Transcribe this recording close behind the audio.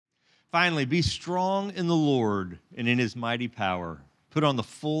Finally, be strong in the Lord and in his mighty power. Put on the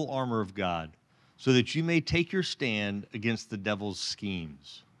full armor of God, so that you may take your stand against the devil's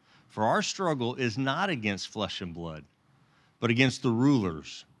schemes. For our struggle is not against flesh and blood, but against the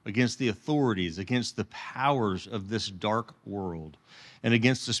rulers, against the authorities, against the powers of this dark world, and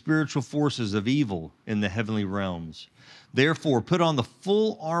against the spiritual forces of evil in the heavenly realms. Therefore, put on the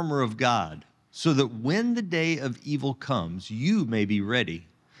full armor of God, so that when the day of evil comes, you may be ready.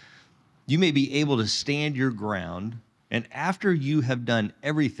 You may be able to stand your ground, and after you have done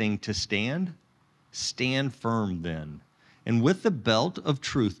everything to stand, stand firm then. And with the belt of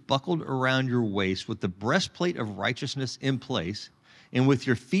truth buckled around your waist, with the breastplate of righteousness in place, and with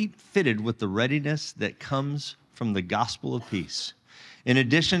your feet fitted with the readiness that comes from the gospel of peace. In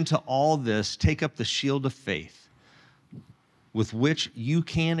addition to all this, take up the shield of faith, with which you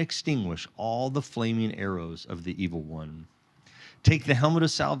can extinguish all the flaming arrows of the evil one. Take the helmet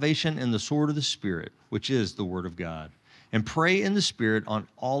of salvation and the sword of the Spirit, which is the word of God, and pray in the Spirit on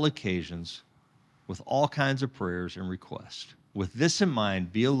all occasions with all kinds of prayers and requests. With this in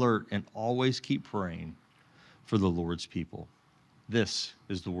mind, be alert and always keep praying for the Lord's people. This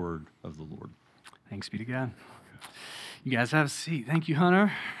is the word of the Lord. Thanks be to God. You guys have a seat. Thank you,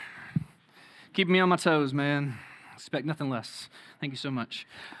 Hunter. Keeping me on my toes, man. Expect nothing less. Thank you so much.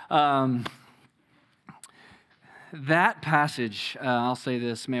 That passage, I'll say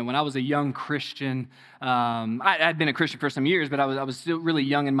this, man, when I was a young Christian, I'd been a Christian for some years, but I was still really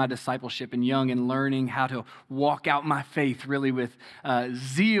young in my discipleship and young in learning how to walk out my faith really with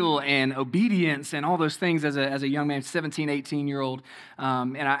zeal and obedience and all those things as a young man, 17, 18-year-old.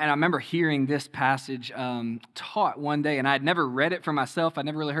 And I remember hearing this passage taught one day, and I had never read it for myself. I'd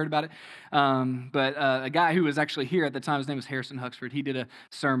never really heard about it. But a guy who was actually here at the time, his name was Harrison Huxford, he did a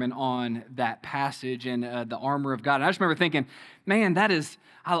sermon on that passage and the armor of God. And I just remember thinking, man,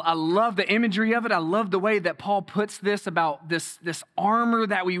 I love the imagery of it. I love the way that Paul puts this about this armor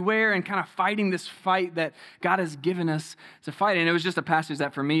that we wear and kind of fighting this fight that God has given us to fight. And it was just a passage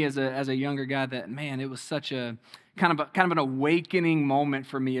that for me as a younger guy that, man, it was such a kind of an awakening moment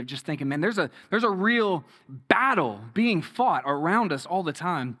for me of just thinking, man, there's a real battle being fought around us all the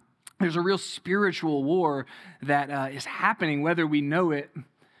time. There's a real spiritual war that is happening, whether we know it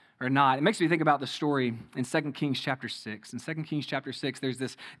or not. It makes me think about the story in 2 Kings chapter 6. In 2 Kings chapter 6, there's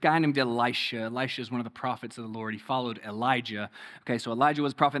this guy named Elisha. Elisha is one of the prophets of the Lord. He followed Elijah. Okay, so Elijah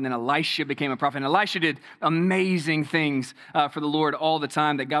was a prophet, and then Elisha became a prophet. And Elisha did amazing things for the Lord all the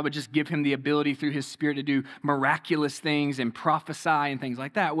time, that God would just give him the ability through his spirit to do miraculous things and prophesy and things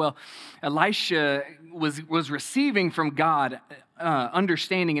like that. Well, Elisha was receiving from God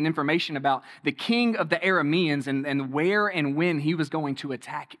understanding and information about the king of the Arameans and where and when he was going to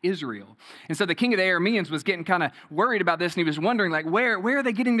attack Israel. And so the king of the Arameans was getting kind of worried about this, and he was wondering, like, where are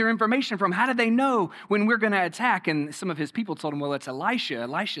they getting their information from? How do they know when we're going to attack? And some of his people told him, well, it's Elisha.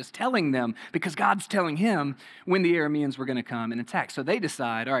 Elisha's telling them because God's telling him when the Arameans were going to come and attack. So they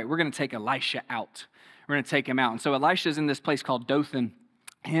decide, all right, we're going to take Elisha out. We're going to take him out. And so Elisha's in this place called Dothan.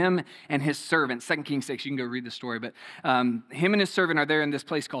 Him and his servant, 2 Kings 6, you can go read the story, but him and his servant are there in this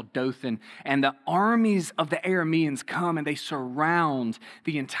place called Dothan, and the armies of the Arameans come and they surround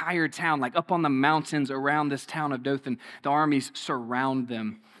the entire town, like up on the mountains around this town of Dothan. The armies surround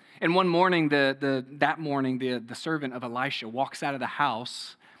them. And one morning, the servant of Elisha walks out of the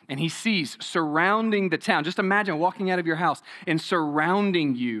house, and he sees surrounding the town. Just imagine walking out of your house and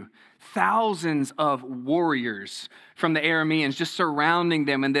surrounding you, thousands of warriors from the Arameans just surrounding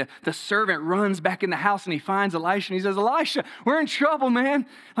them. And the servant runs back in the house and he finds Elisha and he says, Elisha, we're in trouble, man.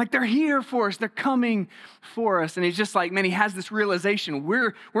 Like, they're here for us. They're coming for us. And he's just like, man, he has this realization.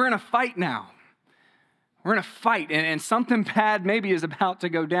 We're in a fight now. We're in a fight, and something bad maybe is about to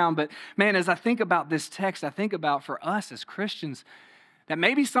go down. But man, as I think about this text, I think about for us as Christians, that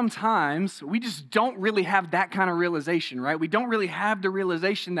maybe sometimes we just don't really have that kind of realization, right? We don't really have the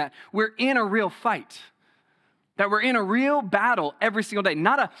realization that we're in a real fight, that we're in a real battle every single day.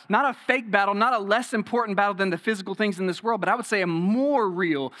 Not a fake battle, not a less important battle than the physical things in this world, but I would say a more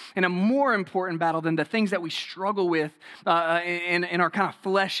real and a more important battle than the things that we struggle with in our kind of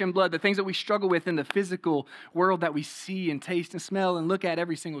flesh and blood, the things that we struggle with in the physical world that we see and taste and smell and look at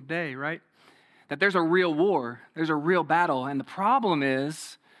every single day, right? That there's a real war, there's a real battle, and the problem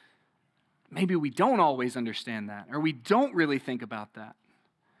is maybe we don't always understand that, or we don't really think about that.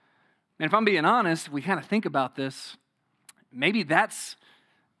 And if I'm being honest, we kind of think about this, maybe that's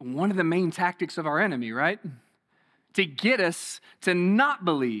one of the main tactics of our enemy, right? To get us to not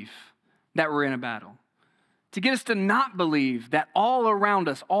believe that we're in a battle, to get us to not believe that all around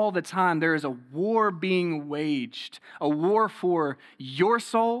us, all the time, there is a war being waged, a war for your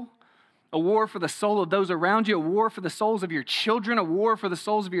soul, a war for the soul of those around you, a war for the souls of your children, a war for the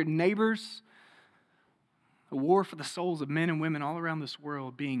souls of your neighbors, a war for the souls of men and women all around this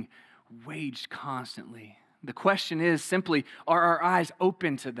world being waged constantly. The question is simply, are our eyes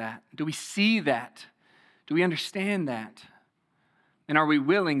open to that? Do we see that? Do we understand that? And are we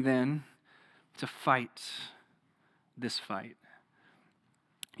willing then to fight this fight?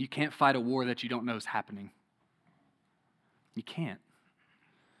 You can't fight a war that you don't know is happening. You can't.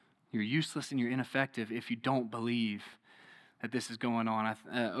 You're useless and you're ineffective if you don't believe that this is going on.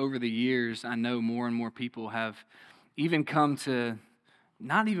 Over the years, I know more and more people have even come to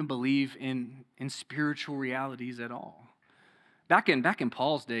not even believe in spiritual realities at all. Back in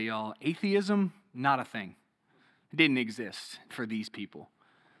Paul's day, y'all, atheism, not a thing. It didn't exist for these people.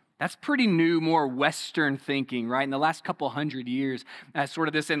 That's pretty new, more Western thinking, right? In the last couple hundred years, sort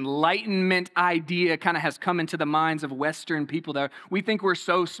of this enlightenment idea kind of has come into the minds of Western people that we think we're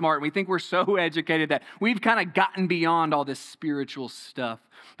so smart, we think we're so educated that we've kind of gotten beyond all this spiritual stuff.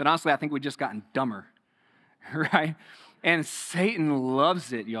 But honestly, I think we've just gotten dumber, right? And Satan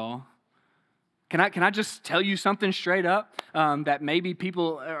loves it, y'all. Can I just tell you something straight up that maybe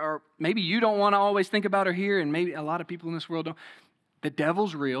people, or maybe you don't want to always think about or hear, and maybe a lot of people in this world don't. The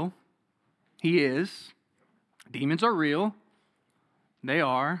devil's real. He is. Demons are real. They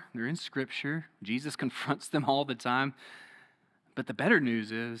are. They're in Scripture. Jesus confronts them all the time. But the better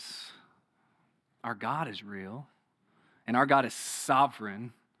news is our God is real, and our God is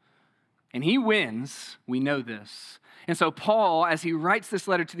sovereign, and He wins. We know this. And so Paul, as he writes this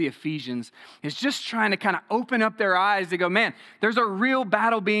letter to the Ephesians, is just trying to kind of open up their eyes to go, man, there's a real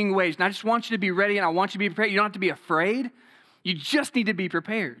battle being waged, and I just want you to be ready, and I want you to be prepared. You don't have to be afraid. You just need to be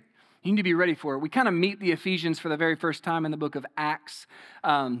prepared. You need to be ready for it. We kind of meet the Ephesians for the very first time in the book of Acts.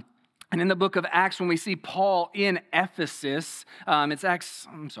 And in the book of Acts, when we see Paul in Ephesus, it's Acts,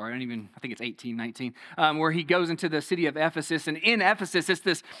 I think it's 18, 19, where he goes into the city of Ephesus. And in Ephesus, it's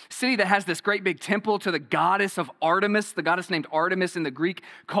this city that has this great big temple to the goddess of Artemis, the goddess named Artemis in the Greek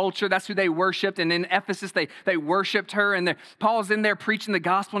culture. That's who they worshiped. And in Ephesus, they worshiped her. And Paul's in there preaching the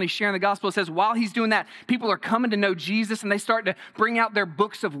gospel, and he's sharing the gospel. It says while he's doing that, people are coming to know Jesus, and they start to bring out their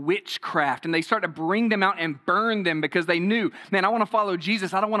books of witchcraft, and they start to bring them out and burn them because they knew, man, I want to follow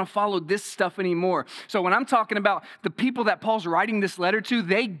Jesus. I don't want to follow this stuff anymore. So when I'm talking about the people that Paul's writing this letter to,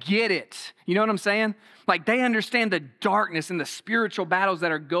 they get it. You know what I'm saying? Like they understand the darkness and the spiritual battles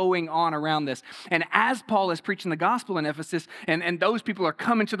that are going on around this. And as Paul is preaching the gospel in Ephesus, and those people are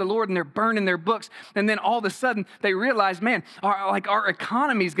coming to the Lord and they're burning their books, and then all of a sudden they realize, man, our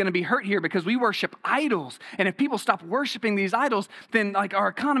economy is going to be hurt here because we worship idols. And if people stop worshiping these idols, then like our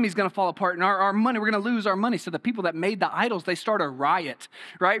economy is going to fall apart, and our money, we're going to lose our money. So the people that made the idols, they start a riot,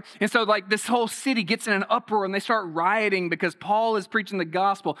 right? And so like this whole city gets in an uproar, and they start rioting because Paul is preaching the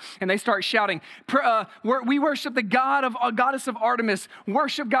gospel, and they start shouting, we worship the goddess of Artemis,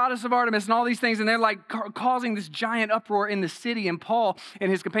 worship goddess of Artemis, and all these things. And they're like causing this giant uproar in the city. And Paul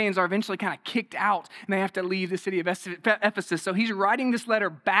and his companions are eventually kind of kicked out, and they have to leave the city of Ephesus. So he's writing this letter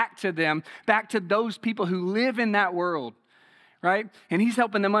back to them, back to those people who live in that world, right? And he's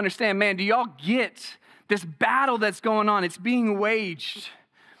helping them understand, man, do y'all get this battle that's going on? It's being waged.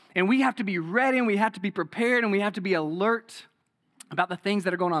 And we have to be ready, and we have to be prepared, and we have to be alert about the things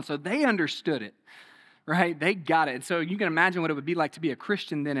that are going on. So they understood it, right? They got it. So you can imagine what it would be like to be a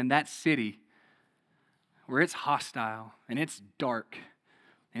Christian then in that city where it's hostile and it's dark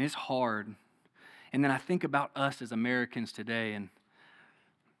and it's hard. And then I think about us as Americans today, and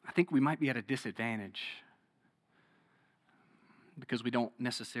I think we might be at a disadvantage because we don't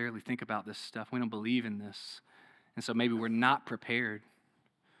necessarily think about this stuff. We don't believe in this. And so maybe we're not prepared,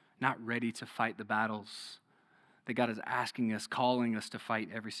 not ready to fight the battles that God is asking us, calling us to fight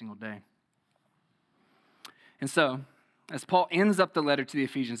every single day. And so, as Paul ends up the letter to the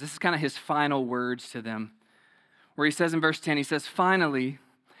Ephesians, this is kind of his final words to them, where he says in verse 10, he says, finally,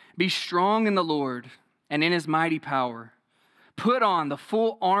 be strong in the Lord and in His mighty power. Put on the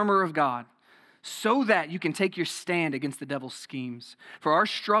full armor of God so that you can take your stand against the devil's schemes. For our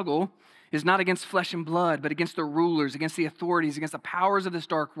struggle is not against flesh and blood, but against the rulers, against the authorities, against the powers of this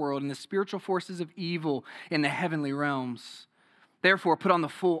dark world, and the spiritual forces of evil in the heavenly realms. Therefore, put on the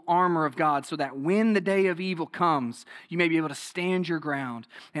full armor of God so that when the day of evil comes, you may be able to stand your ground,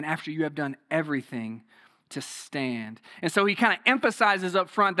 and after you have done everything, to stand. And so he kind of emphasizes up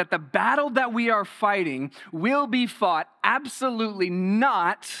front that the battle that we are fighting will be fought absolutely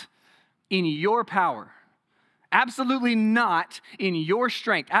not in your power. Absolutely not in your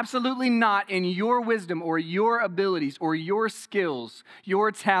strength. Absolutely not in your wisdom or your abilities or your skills,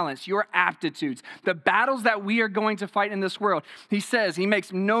 your talents, your aptitudes. The battles that we are going to fight in this world, he says, he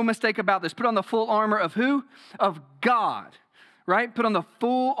makes no mistake about this. Put on the full armor of who? Of God. Right? Put on the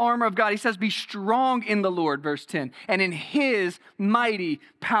full armor of God. He says, be strong in the Lord, verse 10, and in his mighty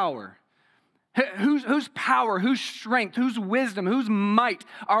power. Whose power, whose strength, whose wisdom, whose might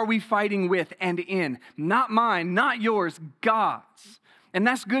are we fighting with and in? Not mine, not yours, God's. And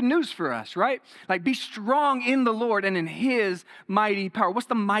that's good news for us, right? Like, be strong in the Lord and in his mighty power. What's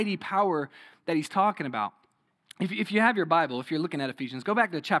the mighty power that he's talking about? If you have your Bible, if you're looking at Ephesians, go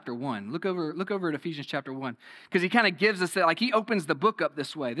back to chapter 1. Look over at Ephesians chapter 1, because he kind of gives us that, like, he opens the book up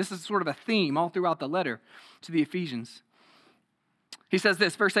this way. This is sort of a theme all throughout the letter to the Ephesians. He says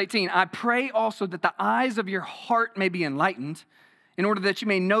this, verse 18, I pray also that the eyes of your heart may be enlightened, in order that you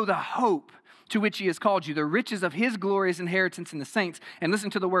may know the hope to which he has called you, the riches of his glorious inheritance in the saints. And listen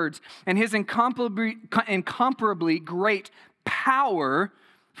to the words, and his incomparably great power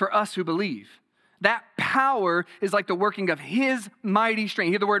for us who believe. That power is like the working of his mighty strength.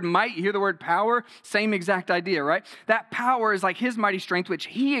 You hear the word might, you hear the word power, same exact idea, right? That power is like his mighty strength, which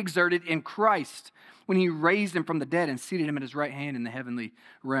he exerted in Christ when he raised him from the dead and seated him at his right hand in the heavenly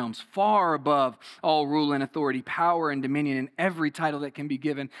realms, far above all rule and authority, power and dominion, and every title that can be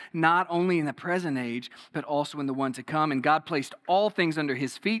given, not only in the present age, but also in the one to come. And God placed all things under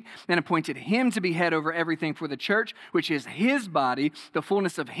his feet and appointed him to be head over everything for the church, which is his body, the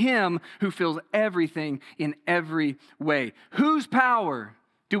fullness of him who fills everything in every way. Whose power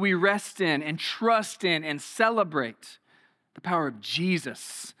do we rest in and trust in and celebrate? The power of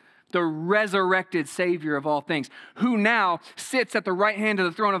Jesus, the resurrected Savior of all things, who now sits at the right hand of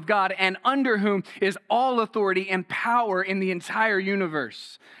the throne of God, and under whom is all authority and power in the entire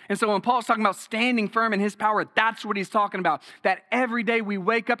universe. And so when Paul's talking about standing firm in his power, that's what he's talking about. That every day we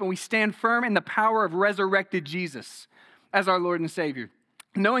wake up and we stand firm in the power of resurrected Jesus as our Lord and Savior,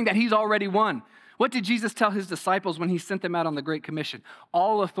 knowing that he's already won. What did Jesus tell his disciples when he sent them out on the Great Commission?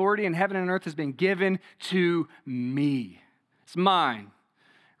 All authority in heaven and earth has been given to me. It's mine.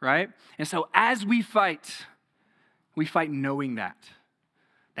 Right? And so as we fight knowing that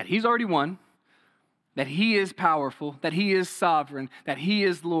he's already won, that he is powerful, that he is sovereign, that he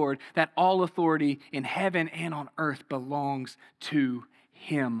is Lord, that all authority in heaven and on earth belongs to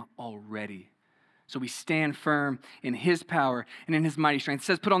him already. So we stand firm in his power and in his mighty strength. It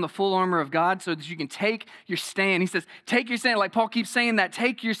says, put on the full armor of God so that you can take your stand. He says, take your stand. Like Paul keeps saying that,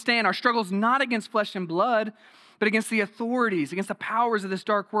 take your stand. Our struggle is not against flesh and blood, but against the authorities, against the powers of this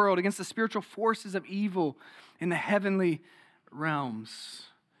dark world, against the spiritual forces of evil in the heavenly realms.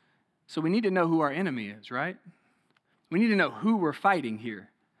 So we need to know who our enemy is, right? We need to know who we're fighting here.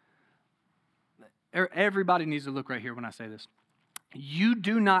 Everybody needs to look right here when I say this. You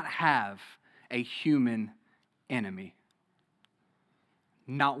do not have a human enemy.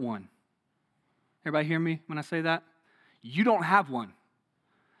 Not one. Everybody hear me when I say that? You don't have one.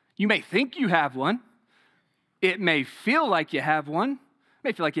 You may think you have one. It may feel like you have one. It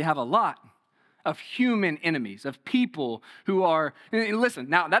may feel like you have a lot of human enemies, of people who are, and listen,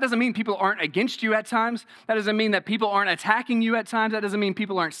 now that doesn't mean people aren't against you at times. That doesn't mean that people aren't attacking you at times. That doesn't mean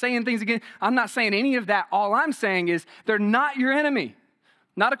people aren't saying things again. I'm not saying any of that. All I'm saying is they're not your enemy.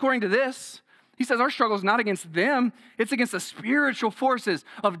 Not according to this. He says our struggle is not against them. It's against the spiritual forces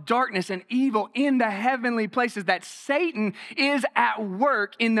of darkness and evil in the heavenly places, that Satan is at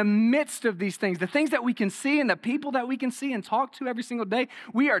work in the midst of these things. The things that we can see and the people that we can see and talk to every single day,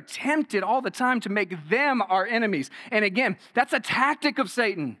 we are tempted all the time to make them our enemies. And again, that's a tactic of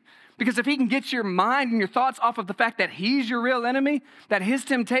Satan. Because if he can get your mind and your thoughts off of the fact that he's your real enemy, that his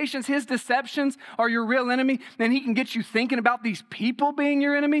temptations, his deceptions are your real enemy, then he can get you thinking about these people being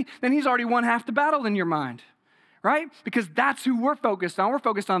your enemy, then he's already won half the battle in your mind, right? Because that's who we're focused on. We're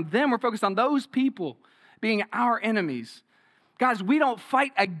focused on them. We're focused on those people being our enemies. Guys, we don't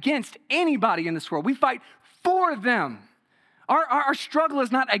fight against anybody in this world. We fight for them. Our struggle is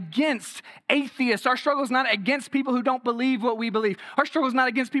not against atheists. Our struggle is not against people who don't believe what we believe. Our struggle is not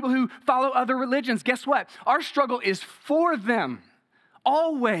against people who follow other religions. Guess what? Our struggle is for them,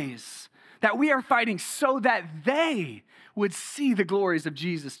 always, that we are fighting so that they would see the glories of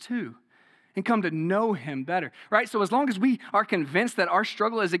Jesus too and come to know him better, right? So as long as we are convinced that our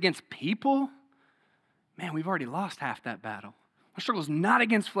struggle is against people, man, we've already lost half that battle. Our struggle is not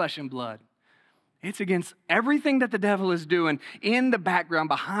against flesh and blood. It's against everything that the devil is doing in the background,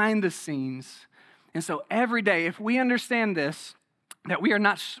 behind the scenes. And so every day, if we understand this, that we are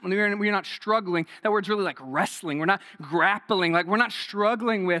not struggling. That word's really like wrestling. We're not grappling. Like we're not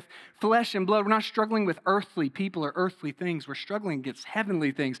struggling with flesh and blood. We're not struggling with earthly people or earthly things. We're struggling against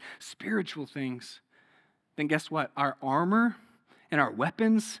heavenly things, spiritual things. Then guess what? Our armor and our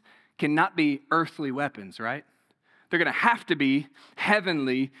weapons cannot be earthly weapons, right? They're going to have to be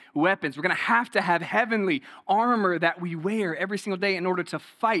heavenly weapons. We're going to have heavenly armor that we wear every single day in order to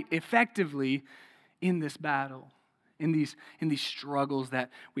fight effectively in this battle, in these struggles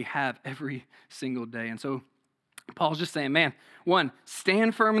that we have every single day. And so Paul's just saying, man, one,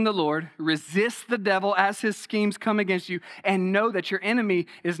 stand firm in the Lord, resist the devil as his schemes come against you, and know that your enemy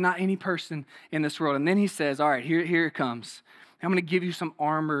is not any person in this world. And then he says, all right, here it comes. I'm going to give you some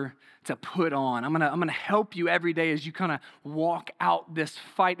armor to put on. I'm going to help you every day as you kind of walk out this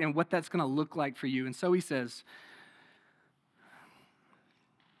fight and what that's going to look like for you. And so he says,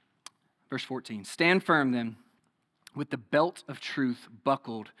 verse 14, stand firm then with the belt of truth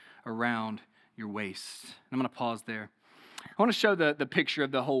buckled around your waist. And I'm going to pause there. I want to show the picture of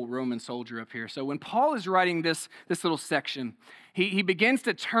the whole Roman soldier up here. So when Paul is writing this little section, he begins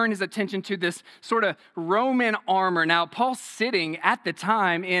to turn his attention to this sort of Roman armor. Now, Paul's sitting at the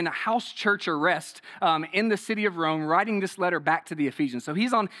time in house church arrest in the city of Rome, writing this letter back to the Ephesians. So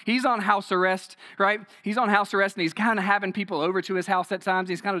he's on house arrest, right? He's on house arrest, and he's kind of having people over to his house at times.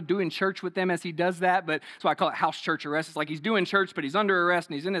 He's kind of doing church with them as he does that, but so I call it house church arrest. It's like he's doing church, but he's under arrest,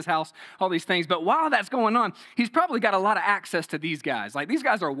 and he's in his house, all these things. But while that's going on, he's probably got a lot of access to these guys. Like, these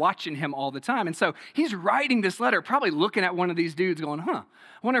guys are watching him all the time. And so he's writing this letter, probably looking at one of these dudes going, I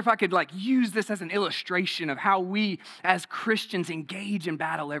wonder if I could use this as an illustration of how we as Christians engage in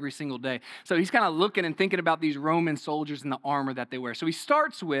battle every single day. So he's kind of looking and thinking about these Roman soldiers and the armor that they wear. So he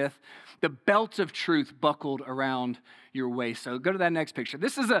starts with the belt of truth buckled around your waist. So go to that next picture.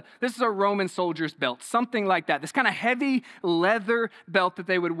 This is a Roman soldier's belt, something like that. This kind of heavy leather belt that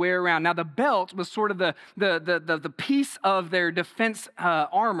they would wear around. Now the belt was sort of the piece of their defense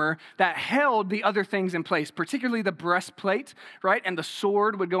armor that held the other things in place, particularly the breastplate, right? And the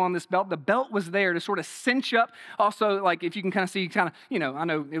sword would go on this belt. The belt was there to sort of cinch up. Also, like if you can kind of see, I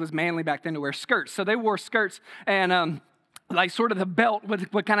know it was manly back then to wear skirts. So they wore skirts and sort of the belt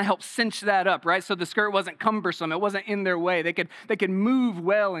would kind of help cinch that up, right? So the skirt wasn't cumbersome. It wasn't in their way. They could move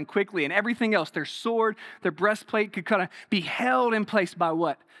well and quickly, and everything else, their sword, their breastplate could kind of be held in place by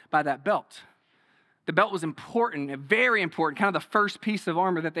what? By that belt. The belt was important, very important, kind of the first piece of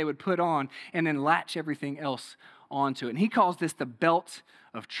armor that they would put on and then latch everything else onto it. And he calls this the belt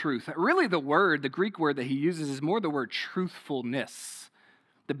of truth. Really the Greek word that he uses is more the word truthfulness.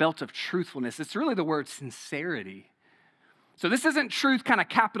 The belt of truthfulness. It's really the word sincerity. So this isn't truth kind of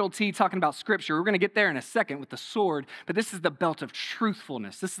capital T talking about scripture. We're going to get there in a second with the sword, but this is the belt of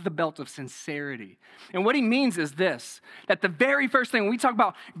truthfulness. This is the belt of sincerity. And what he means is this, that the very first thing, when we talk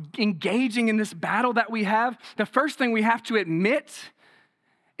about engaging in this battle that we have, the first thing we have to admit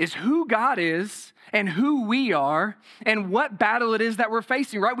is who God is and who we are and what battle it is that we're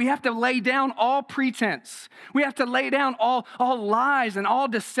facing, right? We have to lay down all pretense. We have to lay down all lies and all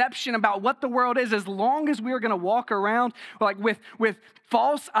deception about what the world is. As long as we are going to walk around with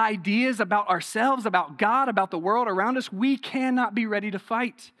false ideas about ourselves, about God, about the world around us, we cannot be ready to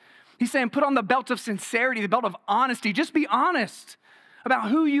fight. He's saying put on the belt of sincerity, the belt of honesty. Just be honest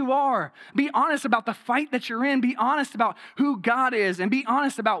about who you are. Be honest about the fight that you're in. Be honest about who God is, and be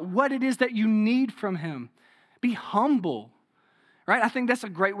honest about what it is that you need from him. Be humble, right? I think that's a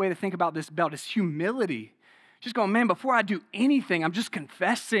great way to think about this belt is humility. Just going, man, before I do anything, I'm just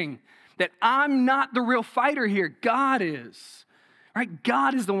confessing that I'm not the real fighter here. God is, right?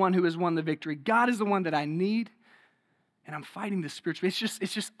 God is the one who has won the victory. God is the one that I need, and I'm fighting this spiritually.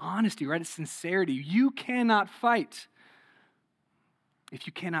 It's just honesty, right? It's sincerity. You cannot fight if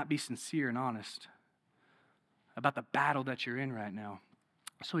you cannot be sincere and honest about the battle that you're in right now.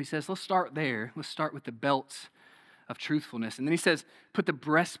 So he says, let's start there. Let's start with the belt of truthfulness. And then he says, put the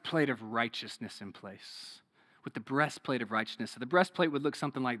breastplate of righteousness in place. With the breastplate of righteousness. So the breastplate would look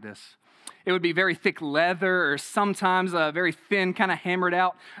something like this. It would be very thick leather or sometimes a very thin, kind of hammered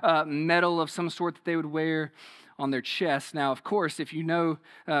out metal of some sort that they would wear on their chest. Now, of course, if you know,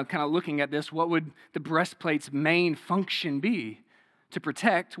 kind of looking at this, what would the breastplate's main function be? To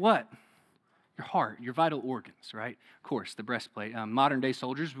protect what? Your heart, your vital organs, right? Of course, the breastplate. Modern day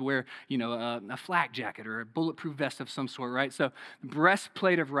soldiers wear, a flak jacket or a bulletproof vest of some sort, right? So the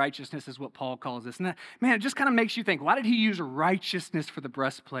breastplate of righteousness is what Paul calls this. And that, man, it just kind of makes you think, why did he use righteousness for the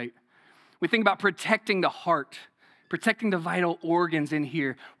breastplate? We think about protecting the heart, protecting the vital organs in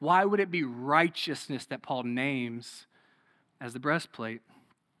here. Why would it be righteousness that Paul names as the breastplate?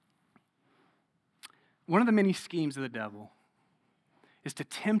 One of the many schemes of the devil is to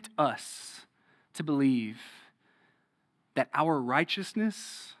tempt us to believe that our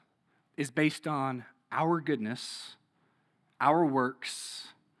righteousness is based on our goodness, our works,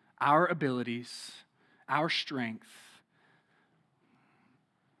 our abilities, our strength.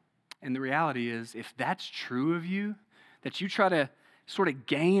 And the reality is, if that's true of you, that you try to sort of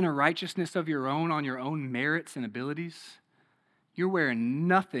gain a righteousness of your own on your own merits and abilities, you're wearing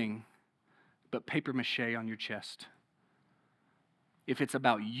nothing but paper mache on your chest if it's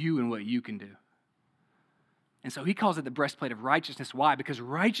about you and what you can do. And so he calls it the breastplate of righteousness. Why? Because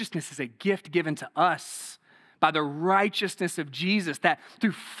righteousness is a gift given to us by the righteousness of Jesus, that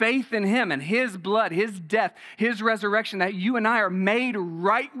through faith in him and his blood, his death, his resurrection, that you and I are made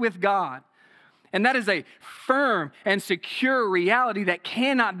right with God. And that is a firm and secure reality that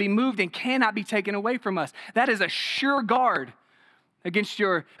cannot be moved and cannot be taken away from us. That is a sure guard against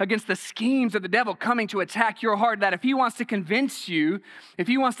the schemes of the devil coming to attack your heart, that if he wants to convince you, if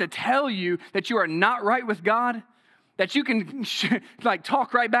he wants to tell you that you are not right with God, that you can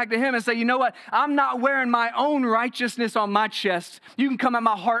talk right back to him and say, you know what, I'm not wearing my own righteousness on my chest. You can come at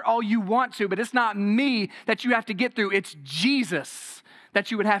my heart all you want to, but it's not me that you have to get through. It's Jesus that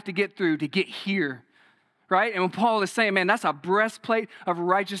you would have to get through to get here, right? And when Paul is saying, man, that's a breastplate of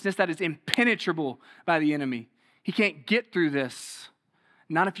righteousness that is impenetrable by the enemy. He can't get through this.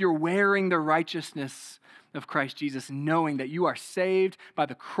 Not if you're wearing the righteousness of Christ Jesus, knowing that you are saved by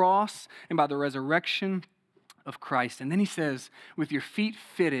the cross and by the resurrection of Christ. And then he says, with your feet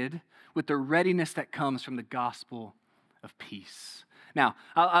fitted with the readiness that comes from the gospel of peace. Now,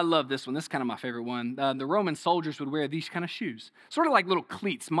 I love this one. This is kind of my favorite one. The Roman soldiers would wear these kind of shoes, sort of like little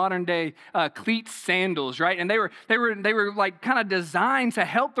cleats, modern day cleat sandals, right? And they were like kind of designed to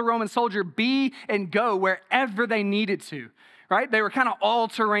help the Roman soldier be and go wherever they needed to. Right? They were kind of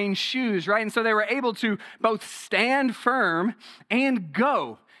all-terrain shoes, right? And so they were able to both stand firm and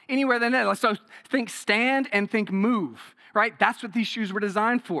go anywhere they needed. So think stand and think move, right? That's what these shoes were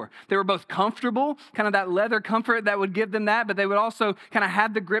designed for. They were both comfortable, kind of that leather comfort that would give them that, but they would also kind of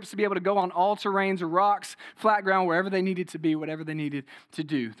have the grips to be able to go on all terrains, rocks, flat ground, wherever they needed to be, whatever they needed to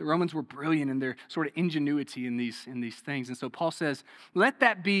do. The Romans were brilliant in their sort of ingenuity in these things. And so Paul says, let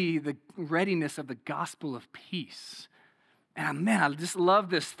that be the readiness of the gospel of peace. And man, I just love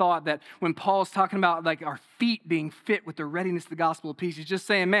this thought that when Paul's talking about like our feet being fit with the readiness of the gospel of peace, he's just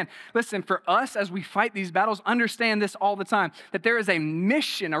saying, man, listen, for us as we fight these battles, understand this all the time, that there is a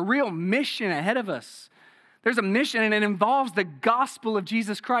mission, a real mission ahead of us. There's a mission, and it involves the gospel of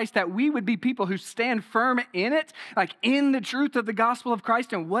Jesus Christ, that we would be people who stand firm in it, like in the truth of the gospel of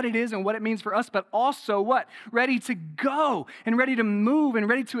Christ and what it is and what it means for us, but also what? Ready to go and ready to move and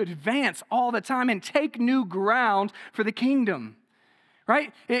ready to advance all the time and take new ground for the kingdom.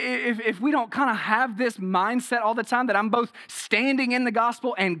 Right? If we don't kind of have this mindset all the time that I'm both standing in the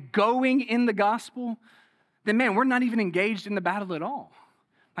gospel and going in the gospel, then man, we're not even engaged in the battle at all.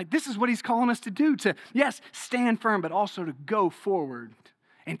 Like this is what he's calling us to do, to, yes, stand firm, but also to go forward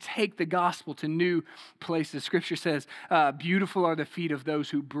and take the gospel to new places. Scripture says, beautiful are the feet of those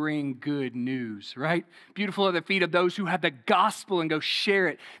who bring good news, right? Beautiful are the feet of those who have the gospel and go share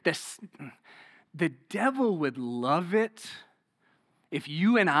it. The devil would love it if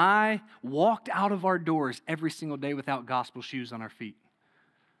you and I walked out of our doors every single day without gospel shoes on our feet.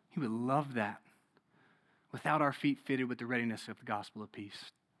 He would love that. Without our feet fitted with the readiness of the gospel of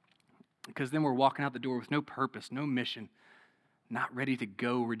peace. Because then we're walking out the door with no purpose, no mission, not ready to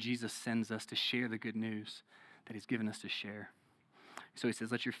go where Jesus sends us to share the good news that he's given us to share. So he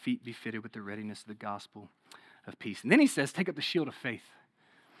says, let your feet be fitted with the readiness of the gospel of peace. And then he says, take up the shield of faith.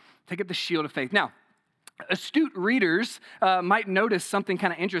 Take up the shield of faith. Now, astute readers might notice something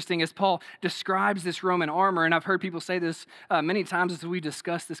kind of interesting as Paul describes this Roman armor, and I've heard people say this many times as we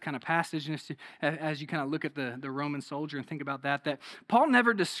discuss this kind of passage, and as you kind of look at the Roman soldier and think about that Paul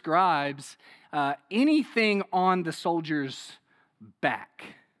never describes anything on the soldier's back,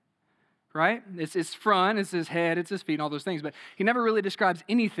 right? It's his front, it's his head, it's his feet, and all those things, but he never really describes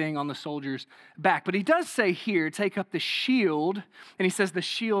anything on the soldier's back. But he does say here, take up the shield, and he says the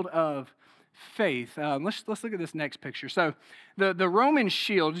shield of faith. Let's look at this next picture. So the Roman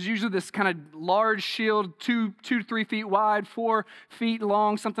shield is usually this kind of large shield, 2 to 3 feet wide, 4 feet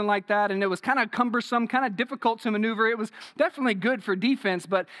long, something like that. And it was kind of cumbersome, kind of difficult to maneuver. It was definitely good for defense,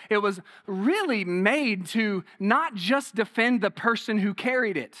 but it was really made to not just defend the person who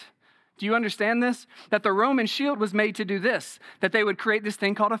carried it. Do you understand this? That the Roman shield was made to do this, that they would create this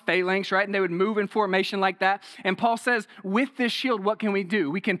thing called a phalanx, right? And they would move in formation like that. And Paul says, with this shield, what can we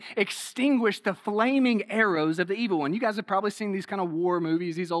do? We can extinguish the flaming arrows of the evil one. You guys have probably seen these kind of war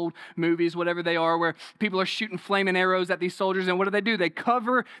movies, these old movies, whatever they are, where people are shooting flaming arrows at these soldiers. And what do? They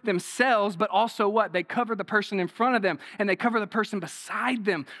cover themselves, but also what? They cover the person in front of them, and they cover the person beside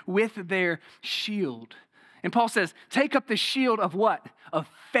them with their shield. And Paul says, take up the shield of what? Of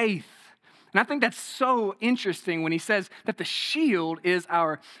faith. And I think that's so interesting when he says that the shield is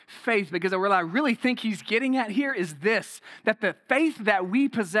our faith, because what I really think he's getting at here is this, that the faith that we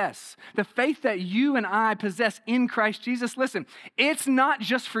possess, the faith that you and I possess in Christ Jesus, listen, it's not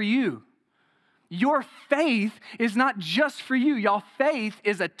just for you. Your faith is not just for you. Y'all, faith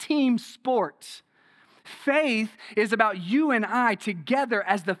is a team sport. Faith is about you and I together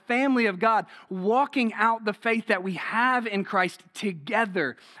as the family of God, walking out the faith that we have in Christ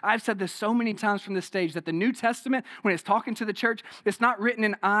together. I've said this so many times from this stage that the New Testament, when it's talking to the church, it's not written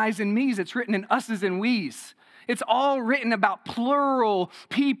in I's and me's, it's written in us's and we's. It's all written about plural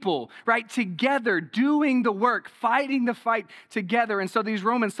people, right? Together, doing the work, fighting the fight together. And so these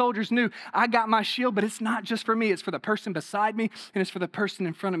Roman soldiers knew, I got my shield, but it's not just for me. It's for the person beside me, and it's for the person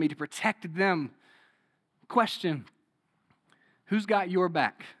in front of me to protect them. Question, who's got your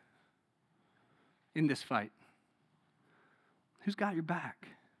back in this fight? Who's got your back?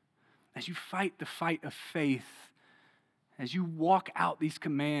 As you fight the fight of faith, as you walk out these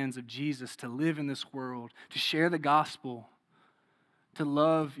commands of Jesus to live in this world, to share the gospel, to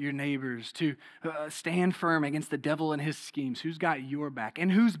love your neighbors, to stand firm against the devil and his schemes, who's got your back? And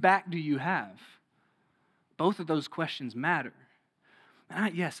whose back do you have? Both of those questions matter.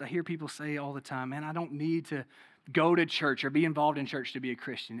 Yes, I hear people say all the time, man, I don't need to go to church or be involved in church to be a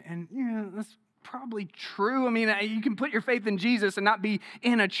Christian. And, that's probably true. I mean, you can put your faith in Jesus and not be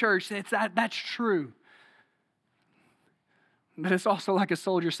in a church. That's true. But it's also like a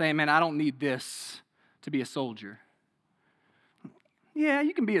soldier saying, man, I don't need this to be a soldier. Yeah,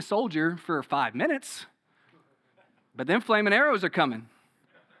 you can be a soldier for 5 minutes, but then flaming arrows are coming,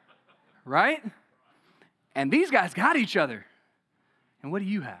 right? And these guys got each other. And what do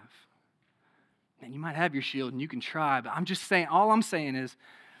you have? And you might have your shield and you can try, but I'm just saying, all I'm saying is,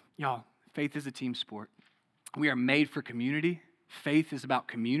 y'all, faith is a team sport. We are made for community. Faith is about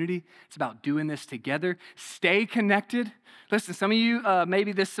community. It's about doing this together. Stay connected. Listen, some of you,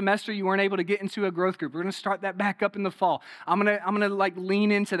 maybe this semester you weren't able to get into a growth group. We're going to start that back up in the fall. I'm gonna like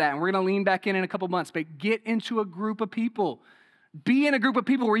lean into that, and we're going to lean back in a couple months. But get into a group of people. Be in a group of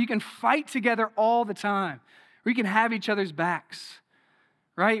people where you can fight together all the time, where you can have each other's backs.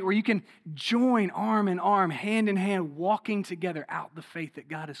 Right? Where you can join arm in arm, hand in hand, walking together out the faith that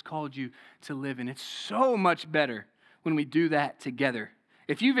God has called you to live in. It's so much better when we do that together.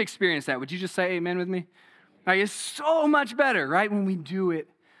 If you've experienced that, would you just say amen with me? Right? It's so much better, right, when we do it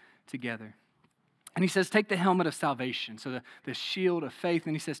together. And he says, take the helmet of salvation. So the shield of faith,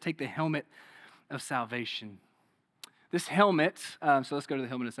 and he says, take the helmet of salvation. This helmet, so let's go to the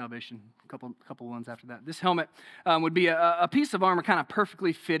helmet of salvation, a couple ones after that. This helmet would be a piece of armor kind of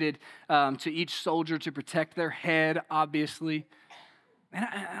perfectly fitted to each soldier to protect their head, obviously. And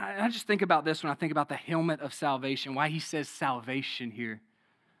I just think about this when I think about the helmet of salvation, why he says salvation here.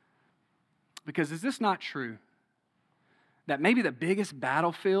 Because is this not true? That maybe the biggest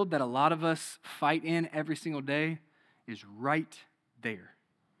battlefield that a lot of us fight in every single day is right there.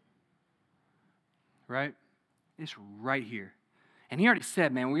 Right? It's right here. And he already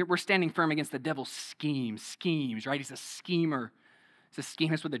said, man, we're standing firm against the devil's schemes, right? He's a schemer. It's a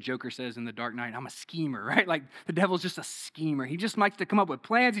scheme. That's what the Joker says in The Dark Knight. I'm a schemer, right? Like the devil's just a schemer. He just likes to come up with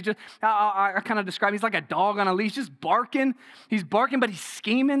plans. I kind of describe, he's like a dog on a leash, just barking. He's barking, but he's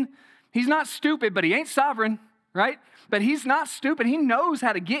scheming. He's not stupid, but he ain't sovereign, right? But he's not stupid. He knows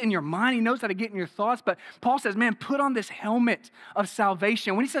how to get in your mind. He knows how to get in your thoughts. But Paul says, man, put on this helmet of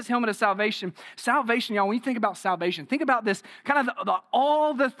salvation. When he says helmet of salvation, y'all, when you think about salvation, think about this kind of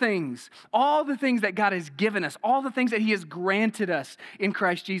all the things that God has given us, all the things that he has granted us in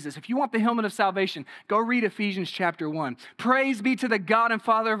Christ Jesus. If you want the helmet of salvation, go read Ephesians chapter 1. Praise be to the God and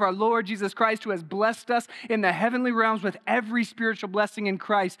Father of our Lord Jesus Christ, who has blessed us in the heavenly realms with every spiritual blessing in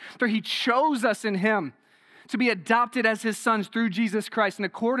Christ, for he chose us in him to be adopted as his sons through Jesus Christ in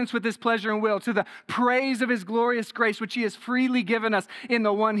accordance with his pleasure and will, to the praise of his glorious grace, which he has freely given us in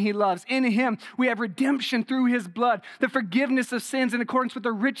the one he loves. In him, we have redemption through his blood, the forgiveness of sins in accordance with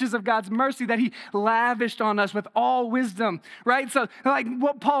the riches of God's mercy that he lavished on us with all wisdom, right? So like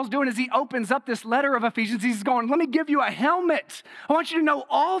what Paul's doing is he opens up this letter of Ephesians. He's going, let me give you a helmet. I want you to know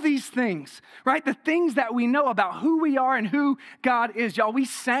all these things, right? The things that we know about who we are and who God is. Y'all, we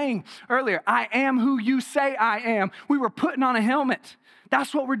sang earlier, I am who you say I am. We were putting on a helmet.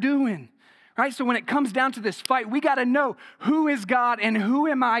 That's what we're doing, right? So when it comes down to this fight, we got to know who is God and who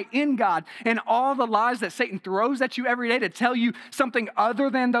am I in God. And all the lies that Satan throws at you every day to tell you something other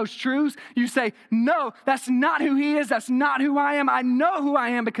than those truths, you say, no, that's not who he is. That's not who I am. I know who I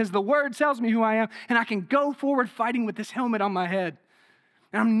am because the word tells me who I am. And I can go forward fighting with this helmet on my head.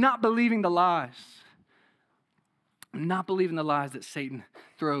 And I'm not believing the lies. I'm not believing the lies that Satan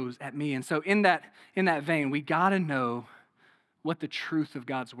throws at me. And so in that vein, we got to know what the truth of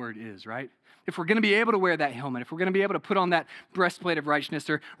God's word is, right? If we're going to be able to wear that helmet, if we're going to be able to put on that breastplate of righteousness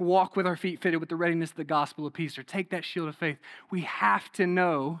or walk with our feet fitted with the readiness of the gospel of peace or take that shield of faith, we have to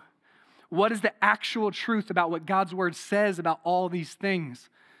know what is the actual truth about what God's word says about all these things.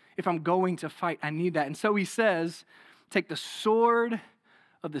 If I'm going to fight, I need that. And so he says, take the sword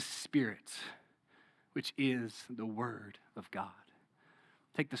of the Spirit, which is the word of God.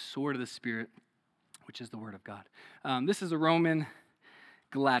 Take the sword of the Spirit, which is the word of God. This is a Roman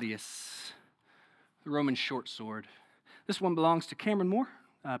gladius, the Roman short sword. This one belongs to Cameron Moore,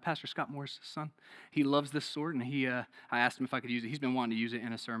 Pastor Scott Moore's son. He loves this sword, and I asked him if I could use it. He's been wanting to use it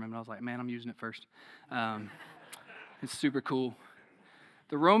in a sermon, but I was like, man, I'm using it first. It's super cool.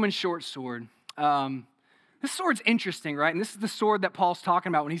 The Roman short sword. This sword's interesting, right? And this is the sword that Paul's talking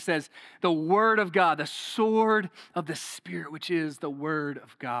about when he says the word of God, the sword of the Spirit, which is the word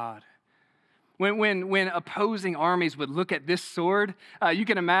of God. When opposing armies would look at this sword, you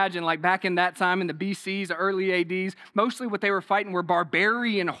can imagine like back in that time in the BCs, the early ADs, mostly what they were fighting were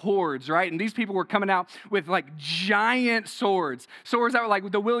barbarian hordes, right? And these people were coming out with like giant swords that were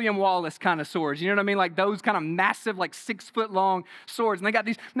like the William Wallace kind of swords. You know what I mean? Like those kind of massive, like 6-foot long swords. And they got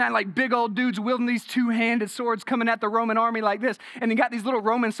these like big old dudes wielding these two-handed swords coming at the Roman army like this. And you got these little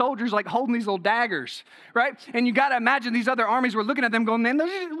Roman soldiers like holding these little daggers, right? And you got to imagine these other armies were looking at them going, man,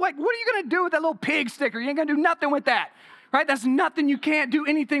 like, what are you going to do with that little pig sticker? You ain't gonna do nothing with that, right? That's nothing. You can't do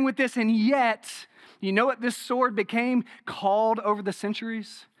anything with this. And yet, you know what this sword became called over the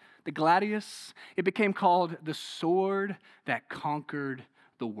centuries? The gladius. It became called the sword that conquered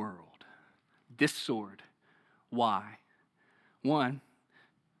the world. This sword. Why? One,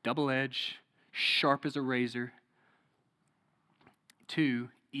 double-edged, sharp as a razor. Two,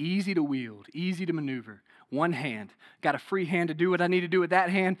 easy to wield, easy to maneuver. One hand. Got a free hand to do what I need to do with that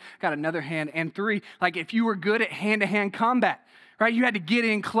hand. Got another hand. And three, like if you were good at hand-to-hand combat, right? You had to get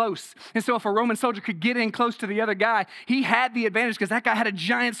in close. And so if a Roman soldier could get in close to the other guy, he had the advantage because that guy had a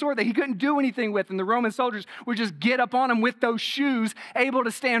giant sword that he couldn't do anything with. And the Roman soldiers would just get up on him with those shoes, able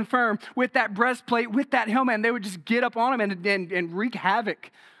to stand firm with that breastplate, with that helmet. And they would just get up on him and wreak havoc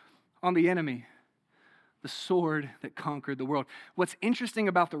on the enemy. The sword that conquered the world. What's interesting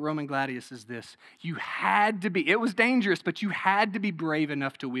about the Roman gladius is this. You had to be, it was dangerous, but you had to be brave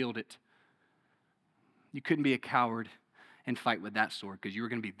enough to wield it. You couldn't be a coward and fight with that sword because you were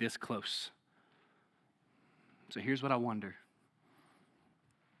going to be this close. So here's what I wonder.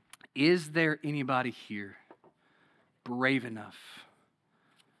 Is there anybody here brave enough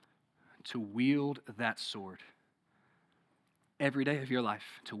to wield that sword every day of your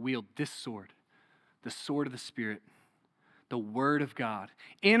life, to wield this sword? The sword of the Spirit, the word of God,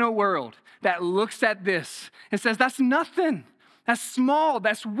 in a world that looks at this and says, that's nothing. That's small,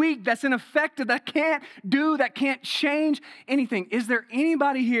 that's weak, that's ineffective, that can't change anything. Is there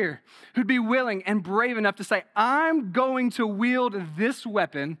anybody here who'd be willing and brave enough to say, I'm going to wield this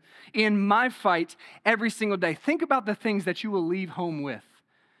weapon in my fight every single day? Think about the things that you will leave home with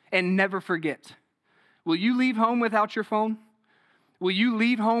and never forget. Will you leave home without your phone? Will you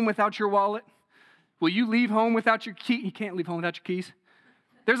leave home without your wallet? Will you leave home without your key? You can't leave home without your keys.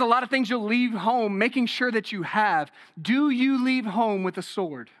 There's a lot of things you'll leave home, making sure that you have. Do you leave home with a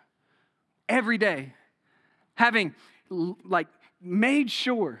sword every day? Having made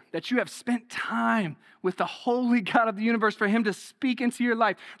sure that you have spent time with the holy God of the universe for him to speak into your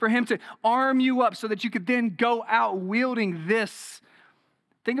life, for him to arm you up so that you could then go out wielding this.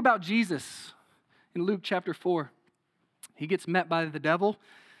 Think about Jesus in Luke chapter 4. He gets met by the devil,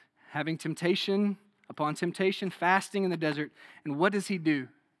 having temptation upon temptation, fasting in the desert. And what does he do?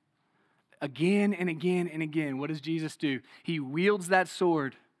 Again and again and again, what does Jesus do? He wields that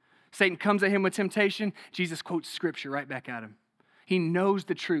sword Satan comes at him with temptation. Jesus quotes scripture right back at him. He knows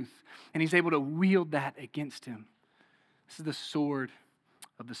the truth, and he's able to wield that against him. This is the sword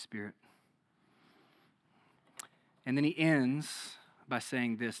of the Spirit. And then he ends by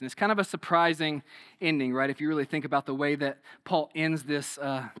saying this, and it's kind of a surprising ending, right? If you really think about the way that Paul ends this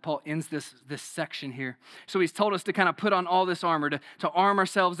section here. So he's told us to kind of put on all this armor, to arm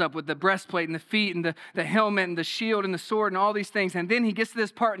ourselves up with the breastplate and the feet and the helmet and the shield and the sword and all these things. And then he gets to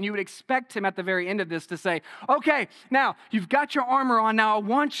this part, and you would expect him at the very end of this to say, okay, now you've got your armor on. Now I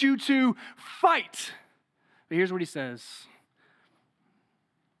want you to fight. But here's what he says.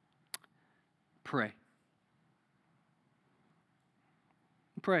 Pray.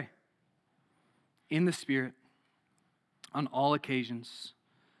 Pray in the Spirit on all occasions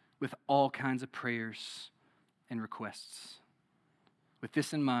with all kinds of prayers and requests. With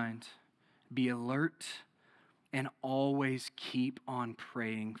this in mind, be alert and always keep on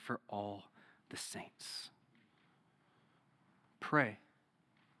praying for all the saints. Pray.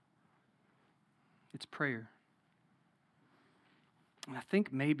 It's prayer. And I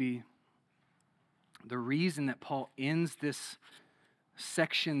think maybe the reason that Paul ends this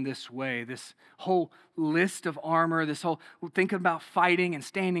section this way, this whole list of armor, this whole thinking about fighting and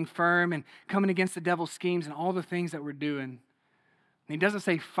standing firm and coming against the devil's schemes and all the things that we're doing. And he doesn't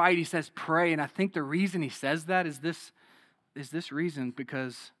say fight, he says pray. And I think the reason he says that is this reason,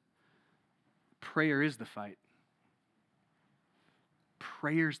 because prayer is the fight.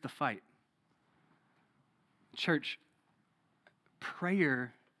 Prayer's the fight. Church,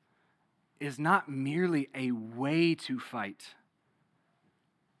 prayer is not merely a way to fight.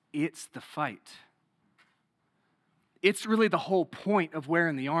 It's the fight. It's really the whole point of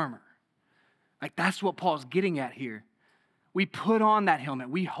wearing the armor. Like, that's what Paul's getting at here. We put on that helmet.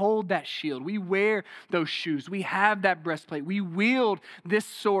 We hold that shield. We wear those shoes. We have that breastplate. We wield this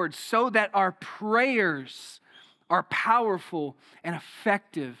sword so that our prayers are powerful and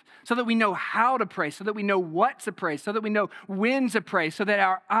effective, so that we know how to pray, so that we know what to pray, so that we know when to pray, so that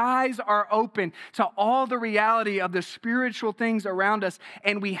our eyes are open to all the reality of the spiritual things around us,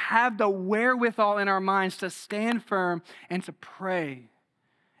 and we have the wherewithal in our minds to stand firm and to pray.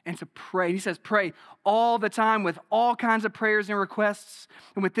 And to pray. He says, pray all the time with all kinds of prayers and requests.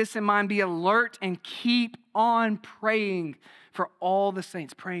 And with this in mind, be alert and keep on praying for all the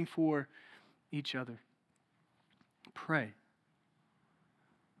saints, praying for each other. Pray.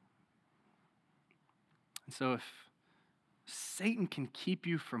 And so if Satan can keep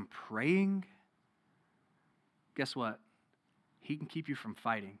you from praying, guess what? He can keep you from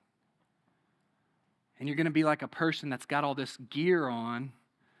fighting. And you're going to be like a person that's got all this gear on,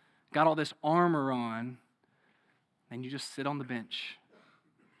 got all this armor on, and you just sit on the bench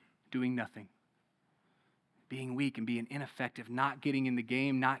doing nothing, being weak and being ineffective, not getting in the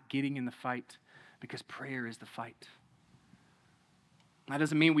game, not getting in the fight, because prayer is the fight. That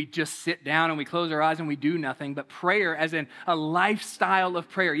doesn't mean we just sit down and we close our eyes and we do nothing, but prayer as in a lifestyle of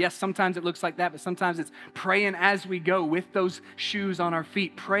prayer. Yes, sometimes it looks like that, but sometimes it's praying as we go with those shoes on our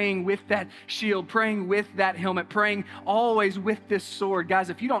feet, praying with that shield, praying with that helmet, praying always with this sword. Guys,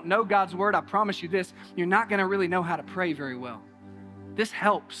 if you don't know God's word, I promise you this, you're not going to really know how to pray very well. This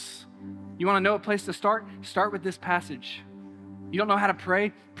helps. You want to know a place to start? Start with this passage. You don't know how to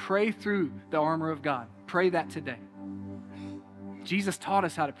pray? Pray through the armor of God. Pray that today. Jesus taught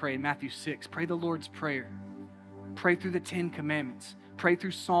us how to pray in Matthew 6. Pray the Lord's Prayer. Pray through the 10 Commandments. Pray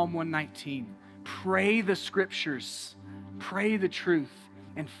through Psalm 119. Pray the Scriptures. Pray the truth.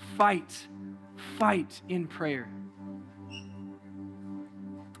 And fight in prayer.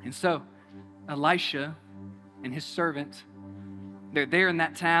 And so, Elisha and his servant, they're there in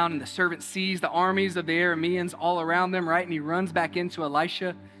that town, and the servant sees the armies of the Arameans all around them, right? And he runs back into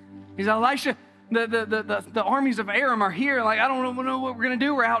Elisha. He's like, Elisha, the armies of Aram are here. Like, I don't know what we're going to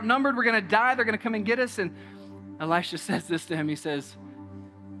do. We're outnumbered. We're going to die. They're going to come and get us. And Elisha says this to him. He says,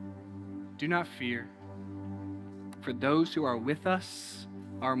 do not fear, for those who are with us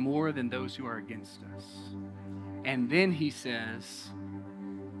are more than those who are against us. And then he says,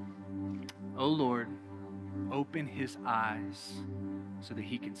 O Lord, open his eyes so that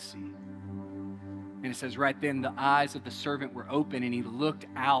he can see. And it says right then the eyes of the servant were open, and he looked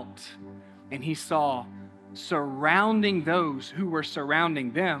out and he saw surrounding those who were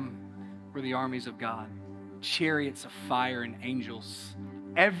surrounding them were the armies of God, chariots of fire and angels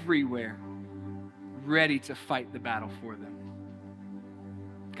everywhere, ready to fight the battle for them.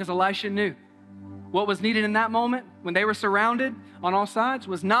 Because Elisha knew what was needed in that moment when they were surrounded on all sides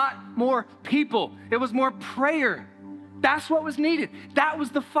was not more people. It was more prayer. That's what was needed. That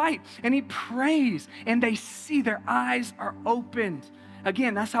was the fight. And he prays, and they see their eyes are opened.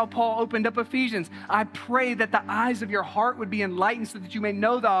 Again, that's how Paul opened up Ephesians. I pray that the eyes of your heart would be enlightened so that you may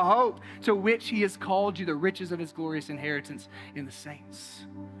know the hope to which he has called you, the riches of his glorious inheritance in the saints.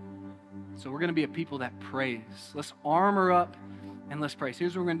 So we're going to be a people that praise. Let's armor up and let's pray. So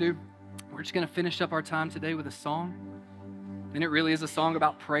here's what we're going to do. We're just going to finish up our time today with a song. And it really is a song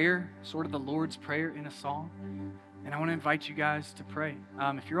about prayer, sort of the Lord's Prayer in a song. And I want to invite you guys to pray.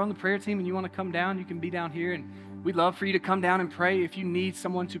 If you're on the prayer team and you want to come down, you can be down here. And we'd love for you to come down and pray if you need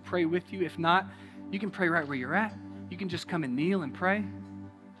someone to pray with you. If not, you can pray right where you're at. You can just come and kneel and pray.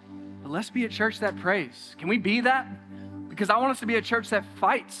 But let's be a church that prays. Can we be that? Because I want us to be a church that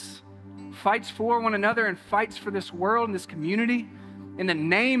fights for one another and fights for this world and this community in the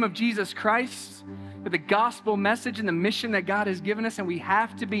name of Jesus Christ, for the gospel message and the mission that God has given us. And we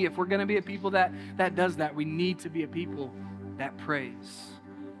have to be, if we're going to be a people that does that, we need to be a people that prays.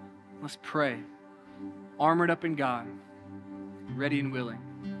 Let's pray, armored up in God, ready and willing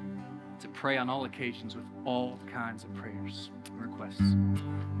to pray on all occasions with all kinds of prayers and requests.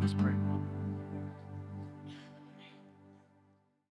 Let's pray.